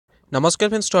नमस्कार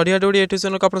friends, study hard YouTube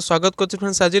channel को आप स्वागत करते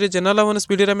फ्रेंड्स। आज जनरल अवेयरनेस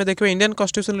वीडियो में देखिए इंडियन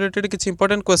कॉन्स्टिट्यूशन रिलेटेड किसी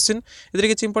इंपोर्टेंट क्वेश्चन इधर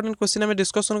किसी इंपोर्टेंट क्वेश्चन में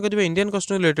डिस्कसन करेंगे इंडियन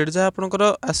कॉन्स्टिट्यूशन रिलेटेड जहाँ आपंकर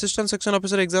असिस्टेंट सेक्शन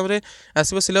ऑफिसर एग्जाम में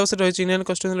आसो सिलेबस रही है इंडियन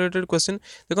कॉन्स्टिट्यूशन रिलेटेड क्वेश्चन।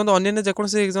 देखो अन्य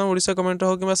जेकोसी एग्जाम ओडिशा गवर्नमेंट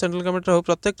हो कि सेंट्रल गवर्नमेंट हो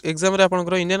प्रत्येक एग्जाम में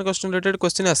आपंकर इंडियन कॉन्स्टिट्यूशन रिलेटेड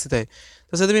क्वेश्चन आसी है।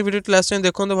 तो से वीडियो लास्ट टाइम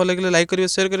देखो भल लगे लाइक करेंगे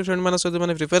शेयर करेंगे फ्रेंड सहित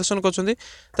मैंने प्रिपेरेसन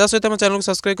कर सहित आम चैनल को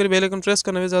सब्सक्राइब कर बेल आइकन प्रेस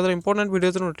करने जहाँ इंपोर्टेंट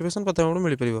वीडियो नोटिफिकेशन प्रथम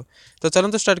मिल पार। तो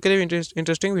चलते स्टार्ट करेंगे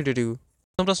इंटरेस्टिंग वीडियो।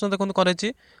 प्रश्न देखो कौन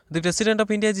दि president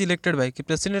of India is elected by कि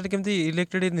प्रेसिडेंट केमती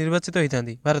इलेक्टेड निर्वाचित होता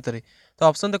भारत में। तो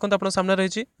ऑप्शन देखो आप सामने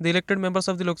रही the elected members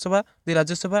of the Lok Sabha the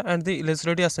Rajya Sabha and the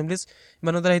legislative assemblies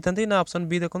मान द्वारा होता ना ऑप्शन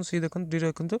बी देखो सी देखो डी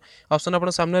देखो ऑप्शन आप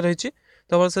सामने रही।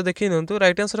 तो से देखिए नियंतु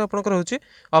राइट आंसर आपंकर होची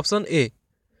option A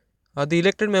the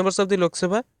elected members of the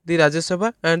Lok Sabha the Rajya Sabha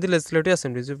and the legislative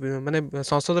assemblies माने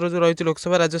संसद जो रही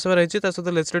लोकसभा राज्यसभा रही सहित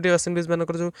लेजिस्लेटिव असेंबलीज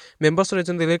मानकर जो मेंबर्स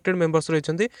रही इलेक्टेड मेंबर्स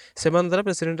रही से द्वारा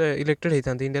प्रेसिडेंट इलेक्टेड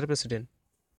होता इंडिया प्रेसिडेंट।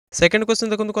 सेकेंड क्वेश्चन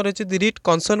देखो कौन रही the writ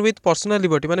concern with personal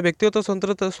liberty माने व्यक्तिगत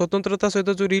स्वतंत्रता सहित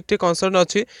जो रिट कनसर्न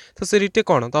अच्छी तो से रिट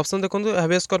कौन। तो ऑप्शन देखो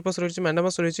हैबियस कॉर्पस रही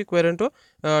मैंडामस रही क्वेरेंटो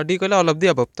डी कहला ऑल ऑफ द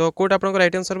अबव। तो कोट आप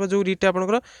राइट आंसर जो रिट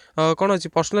आपंकर कौन अच्छी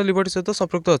पर्सनल लिबर्टी सहित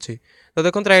संपृक्त अच्छी। तो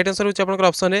देखो राइट आंसर होकर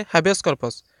option A habeas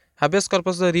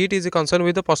corpus the writ is concern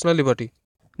with the personal liberty.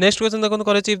 Next question देखो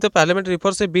कौन if the parliament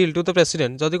refers A bill to the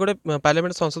president जदि गोटे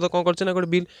पार्लियामेंट संसद कौन कर गोटे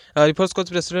बिल रिफर्स कर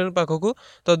प्रेसिडेंट पाखक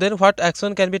तो then what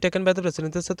action can be taken by the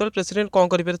president से प्रेसिडेंट कौन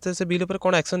करेंगे से बिल पर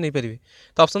कौन एक्शन नहीं पारे।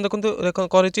 तो ऑप्शन देखो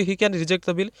कौन रही he can reject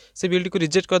the bill से बिल को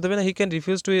रिजेक्ट करदे ना he can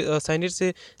refuse to sign it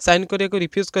से साइन करने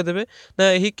रिफ्यूज करदे ना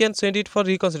he can send it for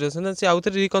रिकनसिडरेशन से आउे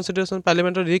रिकनसिडरेशन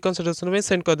पार्लियामेंट रिकनसिडरेशन में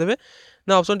सेंड करदे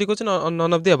ना ऑप्शन डी कौन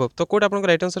नन ऑफ द अबव। तो कोट आप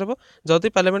राइट आंसर हम जदि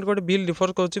पार्लियामेंट गोटे बिल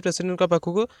रिफर कर प्रेसिडेंट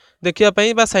पाखक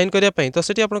देखा साइन करने तो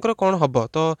सेठी आपनकर कौन हम।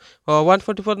 तो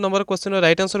 144 नंबर क्वेश्चन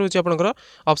राइट आंसर होची आपनकर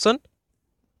ऑप्शन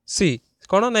सी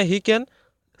कौन ना he can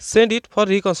send it for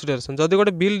रिकनसिडरेशन जदि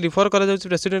गोटे बिल रिफर करा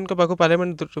प्रेसिडेंट पाख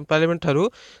पार्लियामेंट ठारू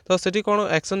तो सेठी कौन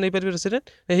एक्शन नहीं पारे president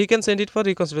he can send it for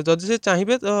रिकनसिडरेशन जदि से चाहिए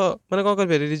मैंने कौन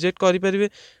करेंगे रिजेक्ट करेंगे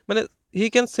मैंने he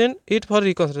can send it for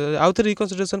रिकनसिडरेशन आउ थे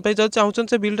रिकनसिडरेशन जब चाहूँ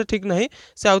से बिल्टा ठीक ना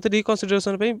से आउ थे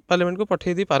रिकनसिडरेशन पार्लियामेंट को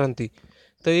पठे दी पारती।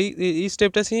 तो ये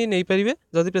स्टेपटा से ही नहीं पारे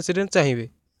जदि प्रेसिडेंट चाहिए।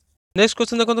 नेक्स्ट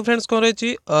क्वेश्चन देखो फ्रेंड्स कौन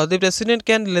रही the president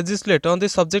can legislate on the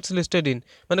subjects listed in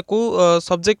माने को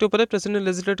सब्जेक्ट उपर प्रेसिडेंट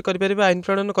लेजिस्लेट करेंगे आईन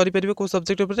प्रणयन करेंगे को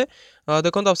सब्जेक्ट उपर।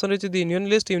 देखो ऑप्शन रही द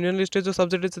यूनियन लिस्ट जो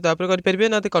सब्जेक्ट अच्छे करेंगे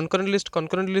ना द कनकरेंट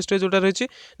लिस्ट जोटा रही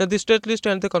ना the state list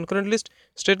and the concurrent list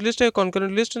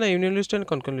concurrent list ना union list and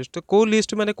concurrent list. तो को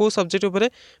लिस्ट माने को सब्जेक्ट उपर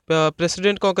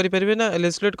प्रेसिडेंट कौन करेंगे ना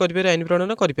लेजिस्लेट करेंगे आईन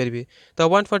प्रणयन करेंगे। तो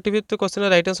 145 क्वेश्चन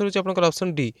राइट आंसर होकर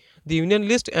option D the union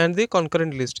list and the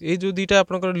concurrent list ये जो दुईटा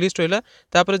आपंकर लिस्ट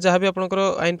रहा जहाँ भी आपंकर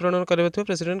आईन प्रणयन करेंगे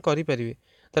प्रेसिडेंट करेंगे।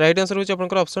 तो राइट आंसर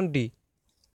होकर ऑप्शन डी।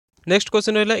 नेक्स्ट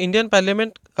क्वेश्चन रहा इंडियन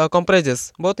पार्लियामेंट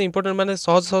कंप्राइजेस बहुत इंपोर्टेंट माने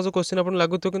सहज सहज क्वेश्चन आप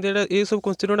लगुव कि ये सब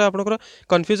क्वेश्चन गुड़ा आप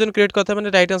कन्फ्यूजन क्रिएट करता है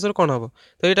राइट आंसर कौन हम।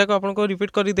 तो यहाँ को आपको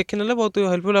रिपीट कर देखी ना बहुत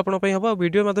हेल्पफुल आप हम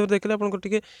वीडियो माध्यम देखले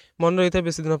आपको मन रही है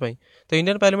बेसी दिन। तो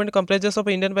Indian parliament comprises of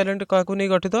Indian parliament क्या नहीं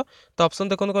गठित। तो ऑप्शन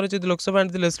देखो कौन the Lok Sabha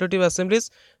and the legislative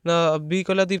assemblies ना बी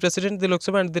कहला the president the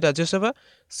Lok Sabha and the Rajya Sabha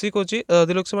सी कौन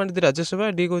the Lok Sabha and the Rajya Sabha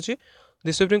D कौन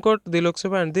the supreme court the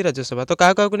Lok Sabha and the Rajya Sabha. तो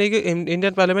क्या नहीं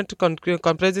इंडियन पार्लियामेंट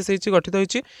कंप्राइजेस गठित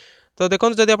होती। तो देखो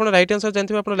जब आप राइट आंसर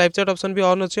जानते हैं लाइव चैट ऑप्शन भी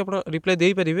ऑन अच्छी आप रिप्लाई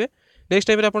दे पारे नेक्स्ट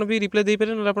टाइम आप भी रिप्लाई दे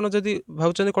पारे ना जब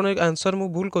भावुँ कौन आंसर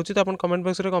मुझे भूल करुँच तो आप कमेंट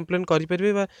बॉक्स में कंप्लेन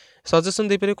करेंगे सजेसन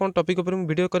दे पारे कौन टॉपिक ऊपर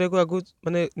वीडियो करने आगु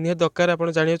मैंने निहत दरकार आप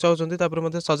जानना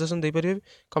चाहते सजेसन दे पारे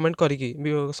कमेंट करके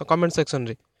कमेंट सेक्शन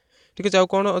में ठीक है।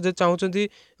 कौन जो चाहते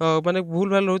मैंने भूल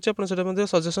भाल रोचे आप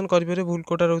सजेसन करेंगे भूल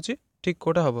कोटा रोचे ठीक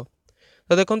कोटा हम।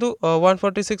 तो देखो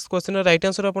 146 क्वेश्चन राइट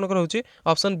आंसर आपंकर होची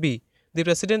option be the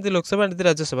president the Lok Sabha and the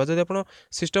Rajya Sabha. जब आप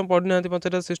सिस्टम पढ़ी ना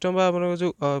पंचायत सिस्टम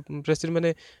जो प्रेसिडेंट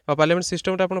मैंने पार्लियामेंट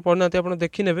सिस्टमटा आप पढ़ी ना आप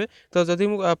देखी ने। तो जब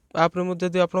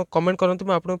मुझे आप कमेंट करते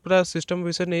मुझे आप पूरा सिस्टम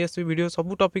विषय नहीं आसबि वीडियो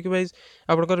सब टॉपिक वाइज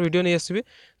आपंकर वीडियो नहीं आसबि।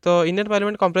 तो Indian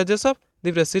parliament comprises of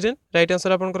the president right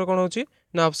answer आपंकर कौन होची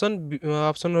ना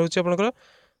ऑप्शन रोचे आपंकर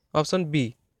option be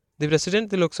the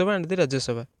president the Lok Sabha and the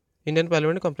Rajya Sabha Indian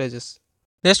parliament comprises.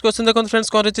 Next question देखो फ्रेंड्स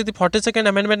कौन रही थी 42nd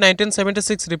amendment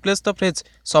 1976 replace the phrase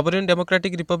sovereign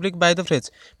democratic Republic by the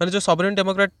phrase माने जो सॉवरेन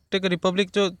डेमोक्रेटिक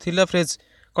रिपब्लिक जो थिला फ्रेज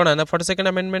कौन है ना 42nd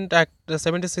अमेंडमेंट एक्ट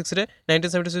 76 रे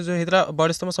 1976 जो होता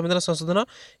 42तम संविधान संशोधन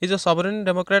ये जो सॉवरेन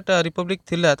डेमोक्रेट रिपब्लिक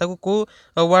थिला ताको को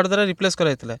वर्ड द्वारा रिप्लेस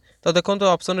कराइथिला। तो देखो तो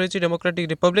ऑप्शन रही डेमोक्रेटिक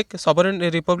रिपब्लिक सॉवरेन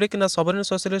रिपब्लिक ना sovereign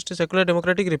socialist secular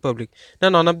democratic Republic ना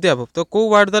नन ऑफ द अबव। तो को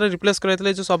वर्ड द्वारा रिप्लेस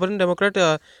कराइथिला जो sovereign Democrat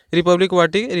Republic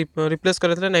word replace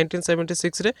कराइथिला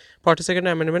 1976 रे 42nd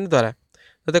अमेंडमेंट द्वारा।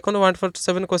 तो देखो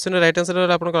 147 क्वेश्चन राइट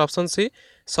आंसर आपन option C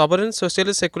sovereign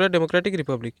socialist secular democratic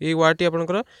Republic ये वर्ड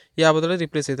आपन या बदले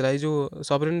रिप्लेस होता है जो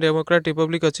सॉवरेन डेमोक्रेट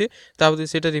रिपब्लिक अच्छी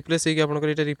से रिप्लेस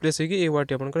होकर रिप्लेस होगी ये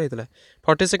वर्ड आपन होता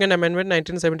 42nd अमेंडमेंट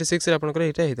 1976 आपन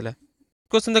होता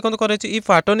क्वेश्चन देखो कौन है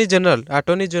if attorney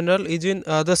general is in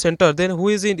the centre then who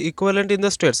is in equivalent in the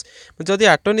states जदि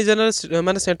अटॉर्नी जनरल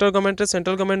माने सेंट्रल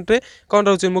गवर्नमेंट रे कौन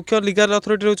रोचे मुख्य लीगल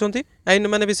अथॉरिटी रोचंती आईन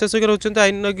माने विशेषज्ञ रोचंती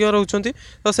आईनज्ञ रोचंती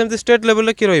तो सेमती स्टेट लेवल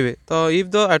रे कि रहिबे तो if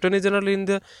the attorney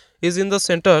general is in the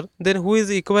centre then who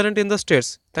is equivalent in the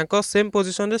states तांको सेम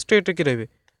पोजीशन रे स्टेट रे कि रहिबे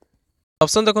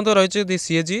ऑप्शन देखो रही दि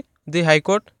सीएजी दि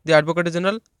हाईकोर्ट दि एडवोकेट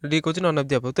जनरल डी कौन नन ऑफ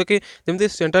दि अबव तो कि जमी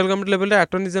central government level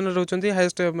attorney general रोचंती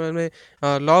highest माने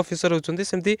लॉ ऑफिसर रोचंती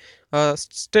सेमती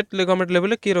स्टेट गवर्नमेंट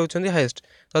लेवल किए रोचंती हाईएस्ट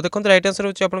तो देखो राइट आंसर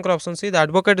होची आपनकर option see the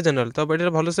advocate general तो एटा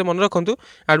भलो से मन रखंतु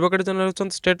एडवोकेट जनरल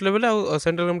रोचंती स्टेट लेवल और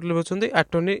central government level रोचंती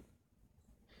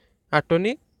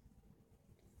attorney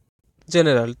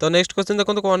general तो नेक्स्ट क्वेश्चन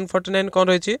देखो 149 कौन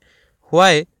रही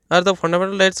why are the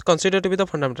fundamental rights consider to be the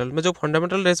fundamental में जो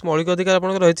फंडामेंटल राइट्स मौलिक अधिकार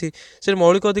आपन रही से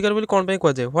मौलिक अधिकार बोली कौन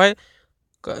कह जाए why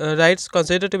rights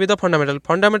consider to be the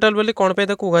fundamental बोली कौन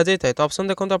कह जाए तो ऑप्शन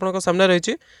देखो आपन सामने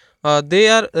रही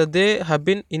they have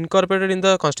been incorporated in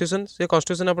the constitution से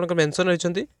कॉन्स्टिट्यूशन आपन मेंशन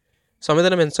रही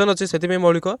संविधान मेंशन अच्छे से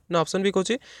मौलिक ना ऑप्शन भी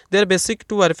कहूँ they are basic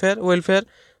to welfare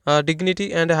dignity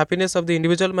and happiness of the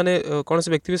individual माने कौन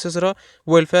से व्यक्ति विशेष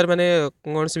वेलफेयर माने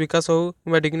कौन से विकास हो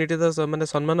कि डिग्निटी माने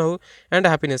सम्मान हो एंड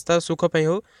हैप्पीनेस तार सुख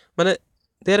हो माने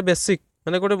दे आर बेसिक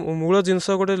माने गोटे मूल जिनस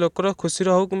गोटे लोकर खुशी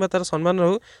हो कि तार सम्मान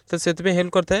हो तो से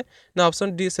हेल्प करता है ना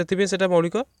ऑप्शन डी से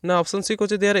मौलिक ना ऑप्शन सी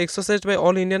कहते they are exercise by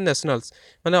all Indian nationals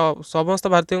माने समस्त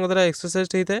भारतीयों द्वारा एक्सरसाइज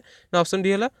होता है ना ऑप्शन डी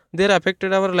है they are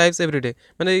affected our life everyday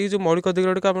माने ये जो मौलिक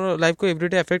अधिकार गुड़िक लाइफ को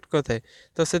एवरीडे अफेक्ट करता है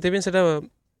तो से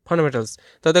फंडामेंटल्स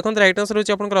तो देखो राइट आंसर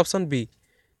होची आपन option B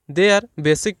they are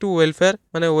basic to welfare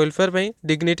माने welfare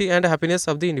dignity and happiness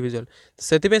of the individual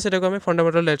से आम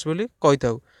फंडामेंटल राइट्स बोली कही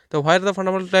था तो why the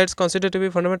fundamental rights consider to be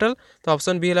fundamental तो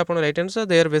ऑप्शन बी है आपन right answer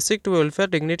they are basic to welfare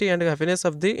dignity and happiness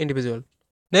of the individual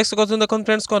next question देखो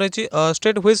फ्रेंड्स कौन रही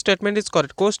state which statement is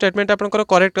correct को statement आपनकर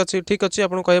correct अच्छी ठीक अच्छी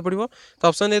आपको कहना पड़ो तो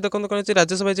ऑप्शन ए देखो कौन रही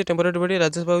Rajya Sabha is temporary body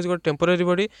Rajya Sabha हूँ गोटे टेम्पोरारी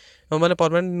बॉडी माने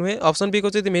परमानेंट नुहे ऑप्शन बी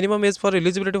कहते minimum age for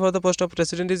eligibility for the post of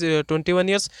president is 21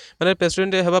 years माने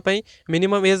प्रेसिडेंट हेबाई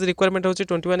मिनिमम एज रिक्वायरमेंट होची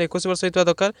 21 21 वर्ष होता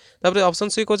दरकार तापर ऑप्शन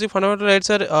सी कहते fundamental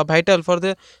rights are vital for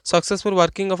the successful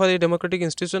working of a democratic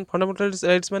institution fundamental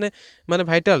rights माने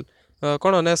vital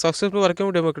कौन ना सक्सेसफुल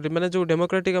वर्किंग डेमोक्रेटिक माने जो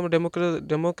डेमोक्रेटिक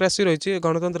डेमोक्रेसी रही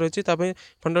गणतंत्र रही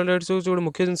फंडामेंटल राइट्स जो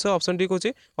मुख्य जिनस ऑप्शन डी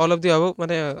कहूँ ऑल ऑफ दी अबव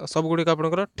माने सब गुड़िक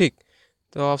आपनकर ठीक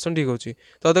तो ऑप्शन डी कहूँ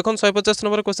तो देखो 150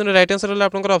 नंबर क्वेश्चन राइट आंसर है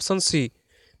आपनकर option C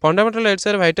fundamental rights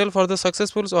are vital for the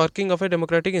successful working of a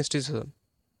democratic institution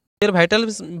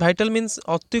vital means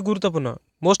अति गुरुत्वपूर्ण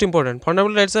most important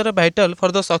fundamental rights are vital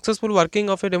for the successful working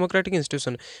of a democratic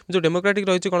institution जो democratic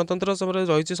रही गणतंत्र समय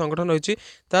रही संगठन रही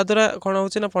द्वारा कौन हो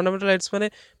फंडामेंटल राइट्स माने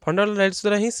फंडामेंटल राइट्स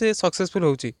द्वारा ही से सक्सेसफुल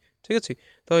होची ठीक अच्छे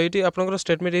तो ये आपंकर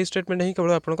स्टेटमेंट यही स्टेटमेंट ही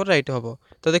केवल आपंकर राइट हम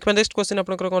तो देखा नेक्स्ट क्वेश्चन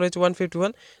आपंकर कौन रही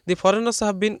 151 दि foreigners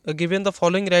have been given the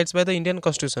following rights by the Indian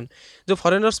constitution जो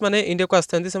फॉरेनर्स माने इंडिया को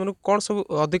आसते हैं कौन सब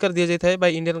अधिकार दि जाए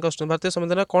बाय इंडियन कॉन्स्टिट्यूशन भारतीय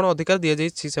संविधान कौन अधिकार दि जाए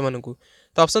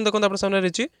तो ऑप्शन देखो आप सामने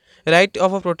रही right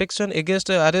of protection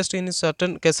against arrest in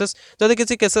certain cases जब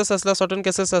किसी केसेस आसला सर्टेन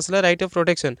केसेस आसला राइट ऑफ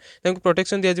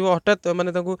प्रोटेक्शन दि हठात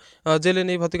माने जेल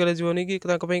नहीं भर्ती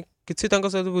कर किसी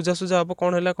बुझासुझा हम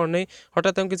कौन है कौन नहीं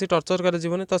हठात किसी टर्चर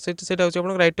कर तो से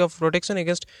right of protection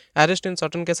against arrest in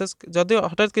certain cases जदि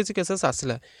हठात किसी केसेस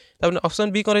आसला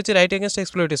ऑप्शन बी कौन रही राइट एगेंस्ट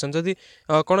एक्सप्लोइटेशन जदि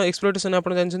कौन एक्सप्लोइटेशन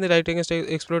आप जानते right against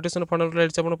exploitation fundamental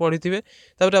rights आप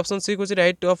पढ़ी ऑप्शन सी कौन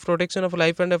right of protection of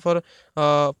life and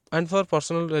for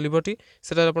personal liberty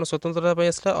से स्वतंत्रता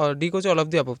आसला और डी कौन ऑल ऑफ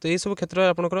द अबव तो ये सब क्षेत्र में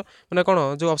आपंकर मैंने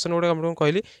कौन जो ऑप्शन गुड़ा आपको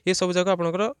कहली ये सब जगह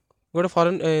आपंकर गोटे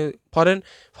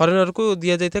फॉरेनर को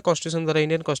दि जाए कॉन्स्टिट्यूशन द्वारा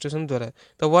इंडियन कॉन्स्टिट्यूशन द्वारा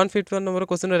तो 151 नंबर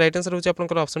क्वेश्चन राइट आंसर होची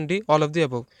आपनकर option D all of the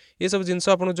above ये सब जिनस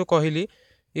आपन जो कहली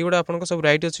ये गुड़ा आपन सब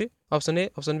राइट अच्छी option A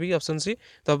option B option C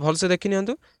तो भल से देखी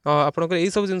नियंतु आपनकर ये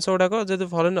सब जिनस गुड़ाक जब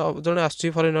फॉरेन जड़े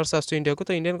फॉरेनर्स आस इंडिया को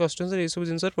तो इंडियन कॉन्स्टिट्यूशन ये सब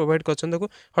जिनस प्रोवाइड कर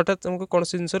हठात हमको कौन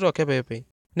सी जिनस रक्षा पाइबा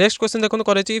नेक्स्ट क्वेश्चन देखो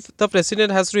करें if the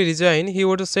president has to resign he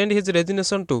would send his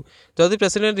resignation to जदि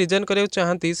प्रेसिडेंट रिजाइन करिया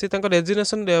चाहती से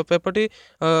रेजिग्नेशन पेपरटी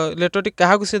लेटरटी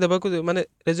क्या से देवा माने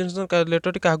रेजिग्नेशन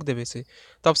लेटरटी क्या देवे से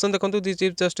तो ऑप्शन देखो दि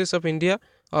chief justice of India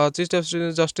chief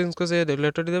justice को से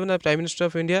लेटर देवे ना प्राइम मिनिस्टर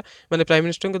ऑफ इंडिया माने प्राइम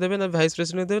मिनिस्टर को देवे ना वाइस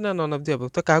प्रेसिडेंट देवे ना नन ऑफ दी अबव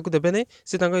तो क्या देवे नहीं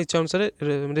सी इच्छा अनुसार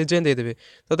रिजाइन देदेवे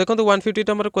तो देखो 150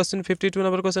 नंबर क्वेश्चन 52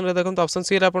 नंबर क्वेश्चन देखो ऑप्शन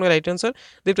सी आप right answer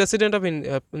the president of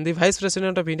the vice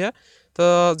president of India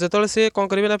तो जो से कौन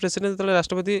करेंगे ना प्रेसिडेंट जो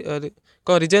राष्ट्रपति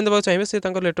कौन रिजाइन देवा चाहिए से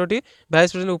लेटरटी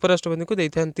वाइस प्रेसिडेंट उपराष्ट्रपति को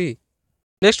देते हैं।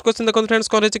 नेक्स्ट क्वेश्चन देखो फ्रेंड्स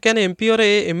कौन रही कैन एमपी और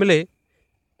MLA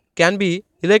can be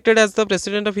elected as the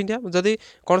president of India जदि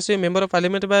कौन से मेंबर ऑफ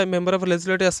पार्लियामेंट बा member of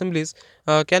legislative assemblies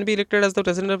can be elected as the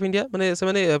president of India माने से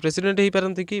माने प्रेसिडेंट हो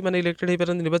पारती कि माने इलेक्टेड हो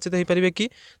पारती निर्वाचित हो पारे कि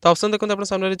तो ऑप्शन देखो आप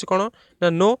सामने रही कौन ना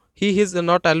नो ही इज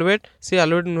नॉट अलोवेड सी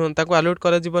अलोवेड नुह अलोवेड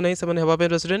कर होगा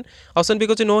प्रेसिडेंट ऑप्शन बी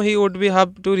कहूँ no he would be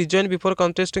how to rejoin before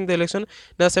contesting the election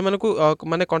ना से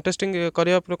माने कंटेस्टिंग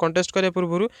कंटेस्ट करने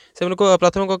पूर्व से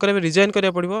प्रथम कौन करेंगे रिजाइन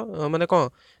करा पड़ो माने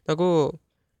कौन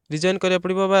रिजाइन करा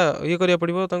पड़ो ये करा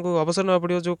पड़ो अवसर ना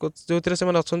पड़ो जो से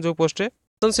अच्छा जो पोस्ट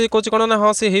से कौन कौन ना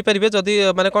हाँ सी हो पारे जदि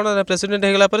मैंने कौन प्रेसिडेंट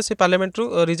होगा से पार्लियामेंट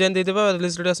रु रिजाइन देदेवे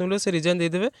लेजिस्लेटिव असेंबली से रिजाइन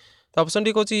देदेवे तो ऑप्शन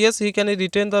डी कहूँ yes he can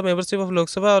retain the membership of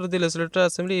Lok Sabha और the legislative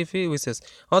assembly if he विशेष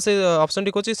हाँ से ऑप्शन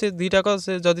डी कहूँ से दीटाक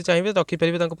से जदि चाहिए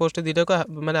रखिपारे पोस्ट दीटाक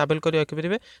मैंने आवेल कर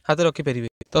रखिपारे हाथ रखिपारे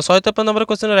तो 153 नंबर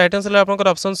क्वेश्चन राइट आंसर आपंकर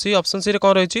ऑप्शन सी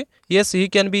कौन रही yes he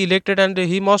can be elected and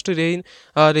he must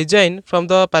resign from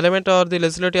the parliament और the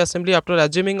legislative assembly after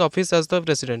assuming office as the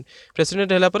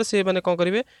president है से मैंने कौन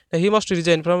करेंगे he must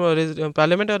resign from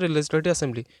parliament और legislative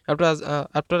assembly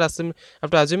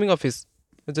after assuming office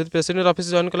जब president office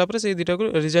join कला से दुटा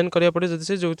को रिजाइन करा पड़े जब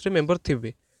से जो मेंबर थे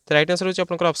तो राइट आंसर होची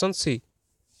आपनकर ऑप्शन सी।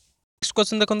 नेक्स्ट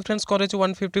क्वेश्चन देखो फ्रेंड्स कौन रही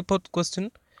 154th question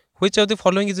which of the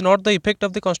following is not the effect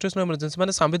of the constitutional emergency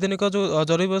माने संवैधानिक जो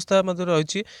जरूरी व्यवस्था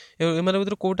रही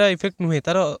है कोटा इफेक्ट नुहे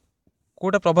तार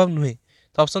कोटा प्रभाव नुहे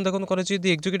तो ऑप्शन देखो कौन the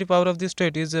executive power of the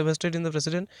state is wasted in the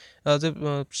president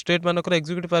जो स्टेट मानकर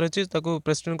एक्जिक्यूटिव पावर अच्छी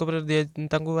प्रेसिडेंट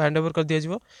को हैंड ओवर कर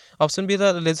दिया option be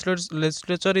the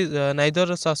legislature is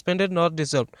neither suspended nor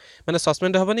dissolve माने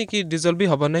सस्पेंड हेनी कि डिसॉल्व भी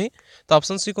हम ना तो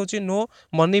ऑप्शन सी कहूँ no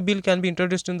money bill can be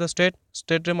introduced in the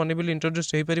state रे मनी बिल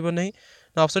इंट्रोड्यूस्ड हो पार नहीं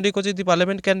ऑप्शन डी कहूँ the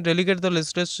parliament can delegate the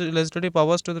legislative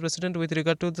powers to the president with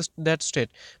regard to that state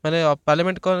माने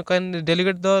parliament can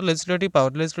delegate the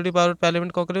legislative power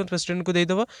parliament कौन करेंगे president को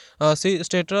देदेव से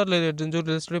state जो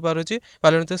लेजिस्लेटिव पावर अच्छी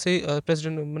पार्लियामेंट से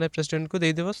प्रेसिडेंट मैंने प्रेसिडेंट को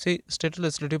देदेव से स्टेट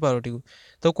लेजिस्लेटिव पावर टी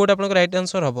तो कौट आप राइट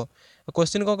आंसर हम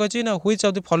क्वेश्चन कौन कही ना which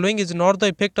of the following is not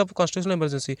the effect of constitutional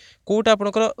emergency कौटा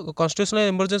आपंकर कॉन्स्टिट्यूशनल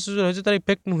इमरजेंसी जो रही तार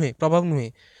इफेक्ट नुहे प्रभाव नुहे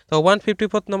तो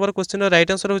 154th number question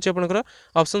right answer होची आपनकर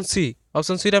ऑप्शन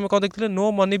सी रे हम कौन देखते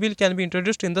no money bill can be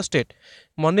introduced in the state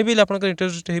money bill आपनकर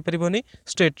इंट्रोड्यूस्ड हो पारनी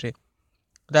स्टेट रे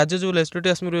राज्य जो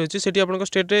लेजिस्लेटिव असेंबली रही है आप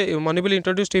स्टेट रे मनी बिल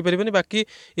इंट्रोड्यूस्ड हो पारे बाकी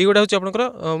ये हूँ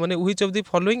आपंकर माने which of the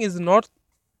following is not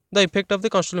the effect of the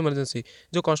constitutional emergency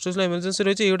जो कॉन्स्टिट्यूशनल इमरजेंसी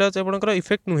रही है ये आपंकर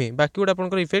इफेक्ट नुहे बाकी गुड़ा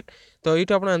आपंकर इफेक्ट तो ये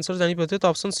आप आंसर जानीपारे तो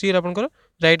ऑप्शन सी आपंकर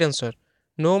right answer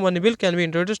no money bill can be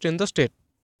introduced in the state.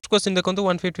 Question देखो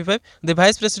 155 the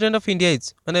vice president of India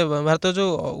is माने भारत जो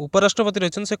उपराष्ट्रपति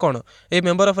रही से कौन ए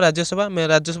मेंबर ऑफ राज्यसभा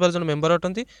राज्यसभा जो member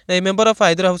अटंती A member of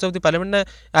either house of the parliament ना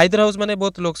आइदर हाउस माने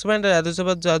बोथ लोकसभा एंड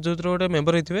राज्यसभा जो गोटे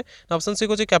मेंबर होते ऑप्शन सी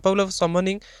कहूँ capable of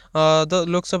summoning the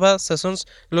Lok Sabha sessions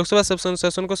Lok Sabha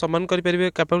session को सम्मान करेंगे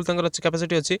कैपेबल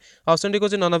कैपेसिटी अच्छी ऑप्शन डी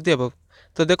कहूँ नन ऑफ द अबव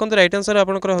तो देखो राइट आंसर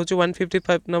आपंकर हो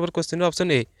 155 number question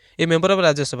option A member of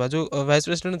Rajya Sabha जो वाइस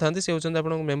प्रेसिडेंट था सी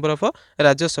होती मेंबर ऑफ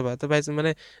राज्यसभा तो वाइस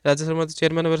माने राज्यसभा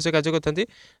चेयरमैन भाव से कार्य करते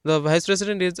the vice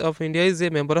president is of India is a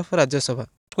member of Rajya Sabha.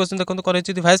 Question देखो कौन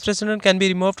the vice president can be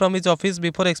remove from his office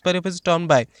before expiry of his term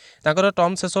by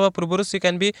term शेष होगा पूर्व सी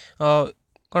कैन बी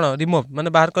कौन रिमूव माने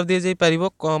बाहर कर दिया जाई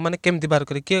पारिबो माने केमती बाहर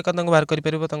करे किए बाहर कर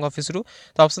पारिबो तांग ऑफिस रु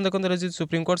तो ऑप्शन देखो रही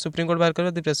सुप्रीम कोर्ट बाहर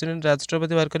करे द प्रेसिडेंट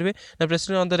राष्ट्रपति बाहर करेंगे ना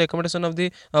president on the recommendation of the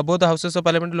both houses of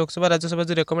parliament Lok Sabha Rajya Sabha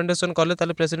जो रिकमेंडेशन कले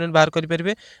ताले प्रेसिडेंट बाहर कर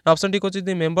पारिबे ऑप्शन डी कहूँ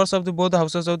the members of the both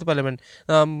houses of the parliament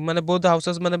माने बोथ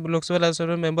हाउसेस माने लोकसभा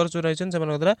राज्यसभा मेंबर जो रही से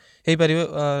द्वारा हो पारे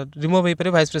रिमूव हो पारे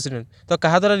वाइस प्रेसिडेंट तो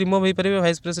क्या द्वारा रिमूव हो पारे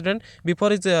vice president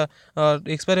before is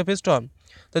expiry of his term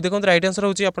तो देखो राइट आंसर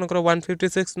होची आपनकर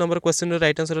 156 नंबर क्वेश्चन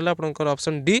राइट आंसर है आपनकर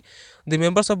option D the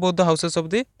members of both the houses of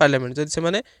the parliament जदि से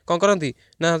माने कोन करंती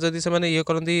ना जदि से माने ये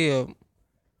करंती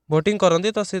वोटिंग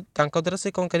करंती तो से तांको द्वारा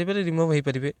से कोन करिवे रिमूव हो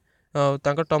पारिबे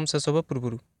तांको टर्म शेष होबा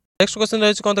पूर्व। नेक्स्ट क्वेश्चन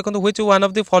रही कौन देखो which one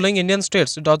of the following Indian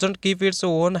states doesn't keep its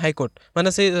own high court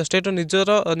माने से स्टेट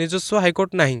निजस्व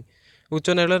हाईकोर्ट नहीं उच्च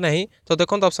न्यायालय नहीं तो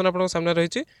देखो ऑप्शन आप सामने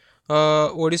रही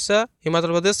ओडिशा हिमाचल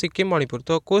प्रदेश सिक्किम मणिपुर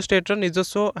तो को स्टेट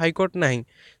निजस्व हाईकोर्ट नहीं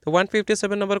तो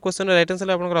 157 नंबर क्वेश्चन राइट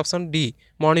आंसर आप option D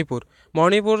Manipur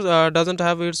doesn't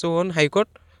have its own high court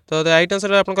तो राइट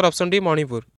आंसर है option D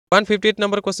Manipur. 158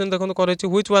 number question देखो कौन रही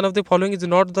which one of the following is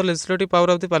not the legislative power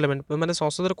of the parliament माने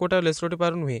संसद कोटा लेजिस्लेटिव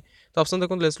पावर नुहे तो ऑप्शन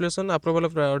देखो legislation approval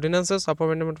of ordinances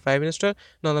appointment of prime minister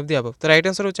none of the above तो right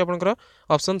answer होची आपनकर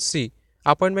option C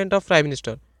appointment of prime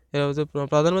minister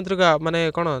प्रधानमंत्री का माने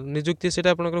कौन नियुक्ति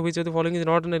सेटा आपनकर which of the following is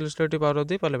not legislative power of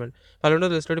the parliament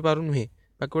parliament legislative power नुहे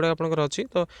बाकी गुडा आपनकर अछि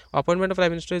तो appointment of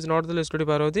prime minister is not the legislative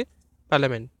power of the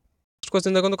parliament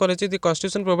question देखो कौन the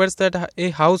constitution provides that a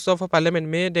house of parliament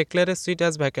may declare A seat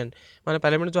as vacant माने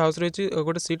parliament जो house रही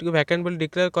गोटे सीट को वैकेंट बोली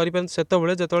declare करें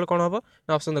सेतबेले जो कौन हम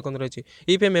ऑप्शन देखो रही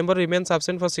if A member remains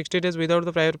absent for 60 days without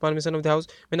the prior permission of the house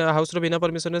मैंने हाउस बिना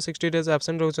परमिशन 60 डेज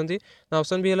एब्सेंट रोचंती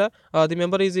ऑप्शन भी है द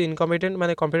मेंबर इज इनकम्पिटेंट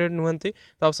माने कॉम्पिटेंट नुहंती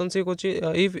तो ऑप्शन सी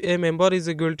कहूँ if A member is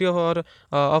guilty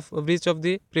of breach of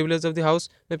the privilege of the house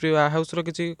house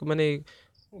किसी माने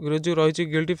जो रही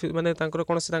गिल्टी माने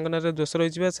कौन से ना दोष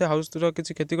रही से हाउस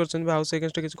किसी क्षति कर हाउस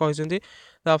एगेंस्ट किसी कहते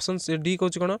ऑप्शन डी कौन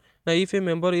कौन ना if A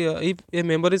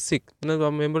member is sick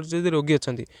member जो रोगी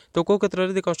अच्छा तो कौ क्षेत्र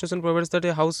में constitution provides that a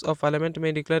house of parliament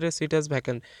में डिक्लेयर ए सीट एज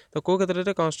वैकेंट तो कौ क्षेत्र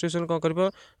में कॉन्स्टिट्यूशन कौन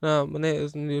कर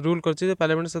माने रूल कर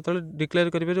पार्लियामेंट से डिक्लेयर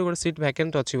करेंगे जो गोटे सीट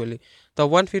वैकेंट अच्छी बोली तो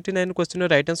 159 क्वेश्चन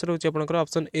राइट आंसर होची आपनकर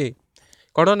ऑप्शन ए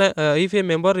कौन if A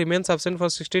member remains absent for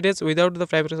 60 days without the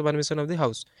private permission of the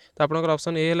house तो आपनकर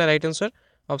ऑप्शन ए है राइट आंसर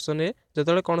ऑप्शन ए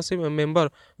जो कौन सी मेंबर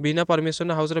बिना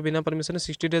परमिशन हाउस बिना परमिशन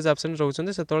 60 डेज एब्सेंट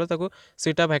रोचंती से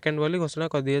सीटा वैकेंट बोली घोषणा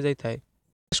कर दिया जाए था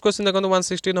नेक्स्ट क्वेश्चन देखो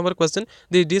 160 number question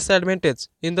the disadvantage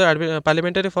in the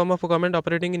parliamentary form of government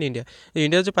operating in India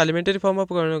India जो पार्लियामेंटरी फॉर्म ऑफ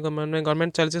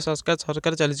गवर्नमेंट चलती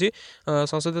सरकार चली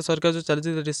संसदीय सरकार जो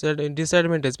चलती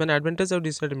डिसएडवांटेज मैंने एडवांटेज और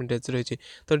डिसएडवांटेज रही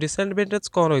तो डिसएडवांटेज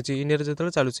कौन रही इंडिया जो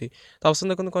चलुची तो ऑप्शन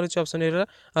देखो कौन रही option A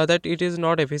that it is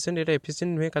not efficient ये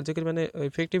एफिशिएंट नुहे कार्यकारी मैंने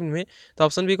इफेक्टिव नुहे तो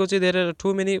ऑप्शन बी कहूँ there are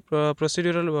to many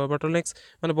procedural bottlenecks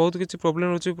मैंने बहुत किसी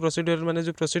प्रोब्लेम हो प्रोसीड्यूर मैंने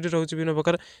जो प्रोसीड्यूर हो विभिन्न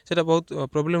प्रकार से बहुत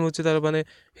प्रोब्लेम होता है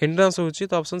हिंड्रांस होची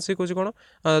तो ऑप्शन सी कहूँ कौन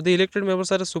the elected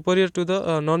members are superior to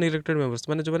the non elected members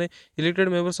माने जो माने इलेक्टेड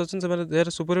मेंबर्स अच्छे से they are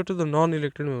superior to the non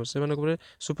elected members से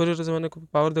सुपीरियर से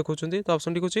पावर देखुछंती तो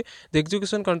ऑप्शन डी कहूँ the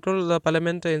execution control the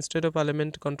parliament instead of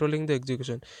parliament controlling the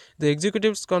execution the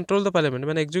executives control the parliament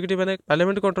माने एग्जीक्यूटिव माने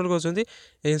parliament control करछंती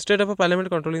instead of parliament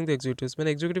controlling the executives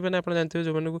माने executive माने आपण जानथिबे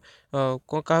जो माने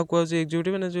कहा को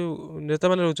एग्जीक्यूटिव माने जो नेता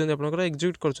माने रहउछंती आपनकर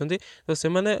एग्जीक्यूट करछंती तो से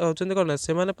माने होछंती कोन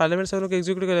से माने पार्लियामेंट से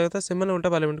एग्जीक्यूट करा था से माने उल्टा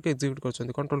पार्लियामेंट को एग्जीक्यूट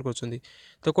करछंती कंट्रोल करछंती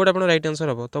तो कोड आपण राइट आंसर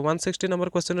हबो तो 160 नंबर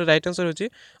क्वेश्चन राइट आंसर होची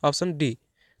option D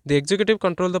the executive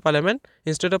control the parliament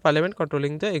instead of parliament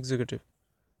controlling the executive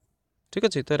ठीक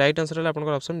अछि तो राइट आंसर है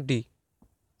आपनकर ऑप्शन डी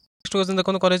नेक्स्ट क्वेश्चन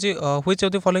देखो करेछि which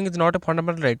of the following is not a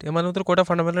fundamental right एमान उतर Kota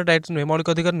fundamental rights नुहे मौलिक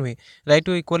अधिकार नुहे right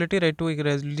to equality right to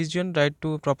religion right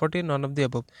to property none of the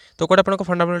above तो कोटा आपन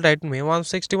फंडामेंटल राइट नुहे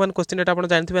 161 क्वेश्चन एटा आपन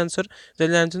जानथिबे आंसर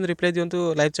जल्दी जानछन रिप्लाई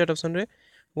दियंतु लाइव चैट ऑप्शन रे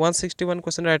 161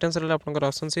 क्वेश्चन राइट आंसर है आपनकर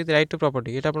option C right to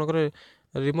property एटा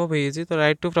आपनकर रिमूव हे जी तो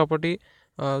राइट टू प्रॉपर्टी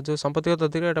जो संपत्तिगत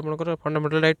अधिकार एटा आपनकर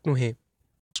फंडामेंटल राइट नुहे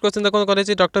क्वेश्चन देखो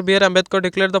करेछि doctor B are Ambedkar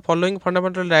declare the following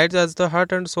fundamental rights as the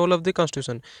heart and soul of the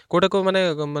constitution Kota को माने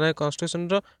माने constitution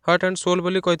row heart and soul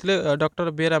बोली कहितले डॉक्टर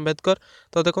बी आर अम्बेडकर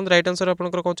तो देखो राइट आंसर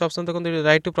आपनकर कोन ऑप्शन देखो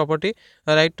right to property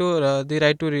right to the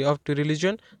right two of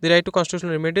religion the right to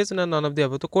constitutional remedies none of the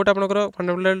above तो कोटा आपनकर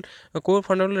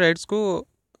फंडामेंटल राइट्स को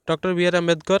doctor B are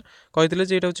Ambedkar कहितले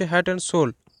जे एटा होचे heart and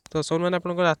soul तो soul मैंने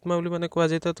आपनकर आत्मा बोली माने कुआ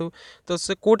जायता तो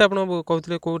से कोट आपन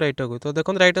कहथिले को राइट को तो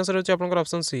देखो राइट आंसर होचे आपनकर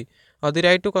option see the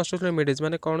right to constitutional remedies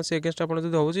माने कौन से अगेंस्ट आपन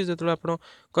जदी होउची जेतले आपन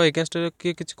को अगेंस्ट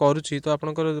के किछ करूची तो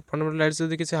आपनकर फंडामेंटल राइट्स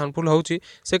जदी किछ हार्मफुल होउची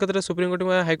से कतरे सुप्रीम कोर्ट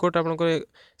में हाई कोर्ट आपनकर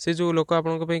से जो लोक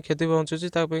आपनकर पे क्षति पहुंचुची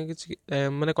ता पे किछ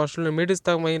माने कॉन्स्टिट्यूशनल रेमेडीज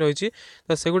ता मई रहिची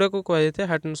तो सेगुडा को कुआ जायते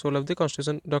heart and soul of the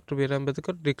constitution doctor B are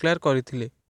Ambedkar declare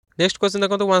करथिले नेक्स्ट क्वेश्चन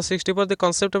देखो 160 पर the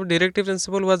concept of directive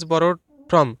principle was borrowed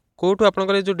from कोटू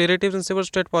आपनकर जो डायरेक्टिव प्रिंसिपल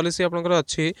स्टेट पॉलिसी आपनकर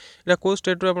अछि एटा को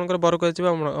स्टेट रो आपनकर बोरो करछि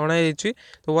अणा जायछि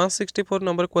तो 164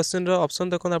 नंबर क्वेश्चन रो ऑप्शन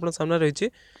देखो आपन सामने रहिछि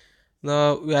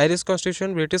Irish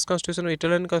constitution British constitution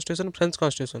Italian constitution French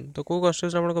constitution तो को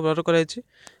कॉन्स्टिट्यूशन आपनकर बोरो करायछि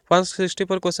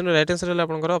 164 क्वेश्चन रो राइट आंसर है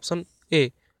आपनकर ऑप्शन ए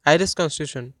आयरिश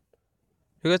कॉन्स्टिट्यूशन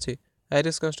ठीक अछि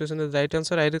Irish constitution is right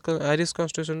answer Irish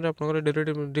constitution रे आपनकर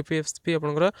डायरेक्टिव डीपीएफपी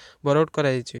आपनकर बोरो आउट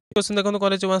करायछि क्वेश्चन देखो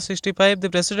college 165 the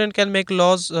president can make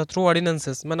laws through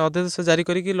ordinances माने अध्यादेश जारी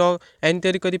करी कि लॉ आईन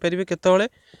तयारी करी परिबे केतेबेले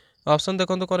ऑप्शन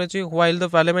देखो कौन अच्छी while the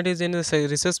parliament is in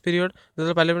recess period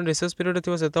जो पार्लियामेंट रिसेस पीरियड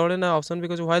थी से ना ऑप्शन भी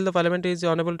कह while the parliament is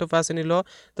unable to pass any law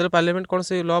जो पार्लियामेंट कौन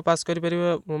से लॉ पास कर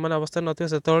माने अवस्था नथियो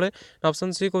से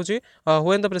ऑप्शन सी कहूँ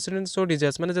when the president so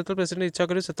desires माने जो प्रेसिडेंट इच्छा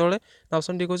करेंगे से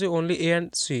ऑप्शन डी कहूँ only A and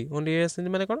C only ए सी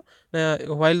माने कौन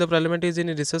while the parliament is in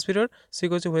recess period सी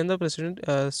कहूँ when the president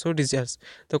so desires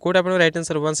तो कौट आप राइट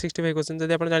आंसर 165 क्वेश्चन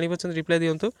जब आप जानी रिप्लाई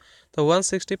दिंतु तो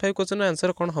 165 क्वेश्चन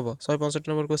आंसर कौन हम 165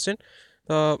 नंबर क्वेश्चन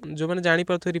तो जो मैंने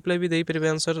जापर रिप्लाई भी दे पारे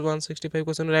आंसर 165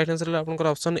 क्वेश्चन राइट आंसर आपंकर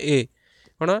ऑप्शन ए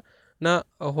कौन ना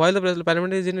while the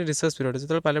parliament is in recess period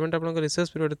जो पार्लियामेंट आप रिसेस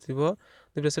पीरियड थी the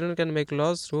president can make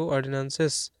laws through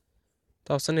ordinances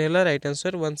तो ऑप्शन ए है right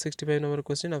answer 165 number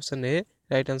question option A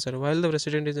right answer while the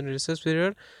president is in recess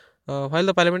period while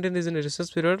the parliament is in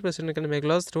recess period president can make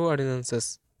laws through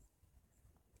ordinances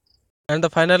And the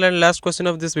final and last question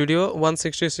of this video,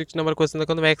 166 number question.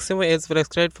 The maximum age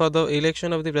prescribed for the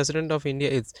election of the president of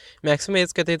India is maximum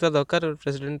age केते इतना दरकार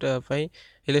president ପାଇଁ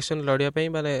election लड़िया ପାଇଁ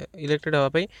माने elected हवा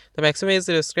ପାଇଁ the maximum age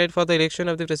prescribed for the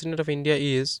election of the president of India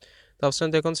is the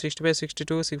option देखो 65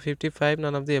 62 55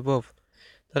 none of the above.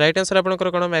 The right answer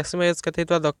आपनकर कोन maximum age केते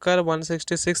इतना दरकार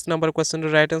 166 number question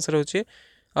रो right answer होची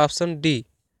option D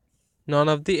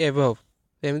none of the above.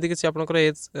 एमती किसी आपनकर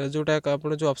as जोटा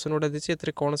आपन जो ऑप्शन गोटा देछि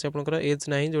एथरे कौन से आपनकर एज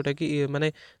नाही जोटा कि माने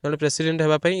जने प्रेसिडेंट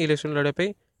हेबा पई इलेक्शन लड़े पई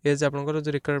एज आपनकर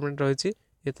जो रिक्वायरमेंट रहिछि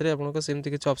एथरे आपनकर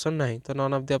सेमती किछि ऑप्शन नाही तो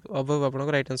नॉन ऑफ द अबव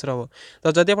आपनकर राइट आंसर हो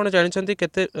तो जदि आपन जानिछंती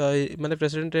केते माने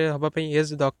प्रेसिडेंट हेबा पई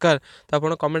एज दरकार तो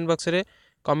आपन कमेंट बॉक्स रे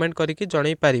comment करिकि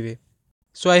जणाई पारिबे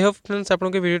so I hope friends आपको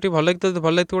वीडियो भल लगे तो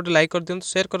भल लगे गोटे लाइक कर दिखाँ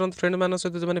शेयर करूँ फ्रेंड मान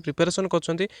सहित जो प्रिपेरेसन कर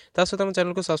सहित आम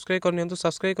चैनल को सब्सक्राइब करनी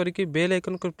सब्सक्राइब करके बेल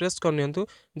आइकन को प्रेस करनी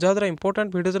जहाँद्वारा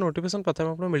इंपोर्टेंट वीडियो नोटिफिकेशन प्रथम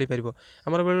आपको मिल पार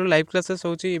आमर बेले लाइव क्लासेस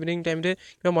हो इवनिंग टाइम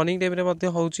कि मॉर्निंग टाइम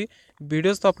हो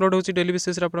वीडियोज तो अपलोड हो डेली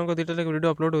बेसिस आपको दुटा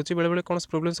वीडियो अपलोड हो बेले कौन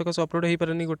प्रोब्लेम सकाश अपलोड हो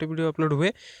पारे गोटे वीडियो अपलोड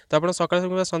हुए तो आप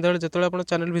सकाल सन्ध्या जो आप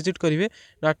चैनल विजिट करेंगे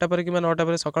 8टा पर कि 9टा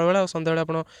पर सकाल बेला सन्ध्या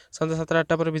आप सन्ध्या 7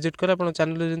 8टा पर विजिट करें आप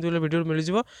चैनल जो वीडियो मिल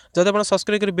जाए जब आप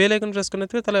सब्सक्राइब कर बेल आइकन प्रेस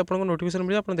करते हैं आपको नोटिफिकेशन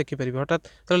मिले आप देखिपारे हठात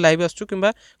तो लाइव आसू कि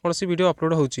कौन वीडियो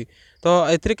अपलोड होची तो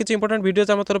एथिरे किछि इंपोर्टेंट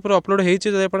वीडियोज आम तरफ अपलोड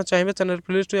होती जब आप चाहिए चैनल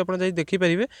प्लेलिस्ट आप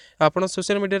देखिपारे आप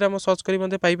सोशल मीडिया में सर्च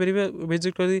कर पाइपर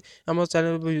विजिट कर आम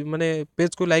चैनल माने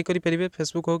पेज को लाइक करेंगे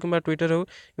फेसबुक हो कि ट्विटर हो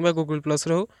कि गूगल प्लस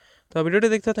हो तो वीडियो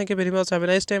देखते thank you very much have a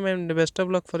nice time and best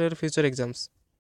of luck for your future exams.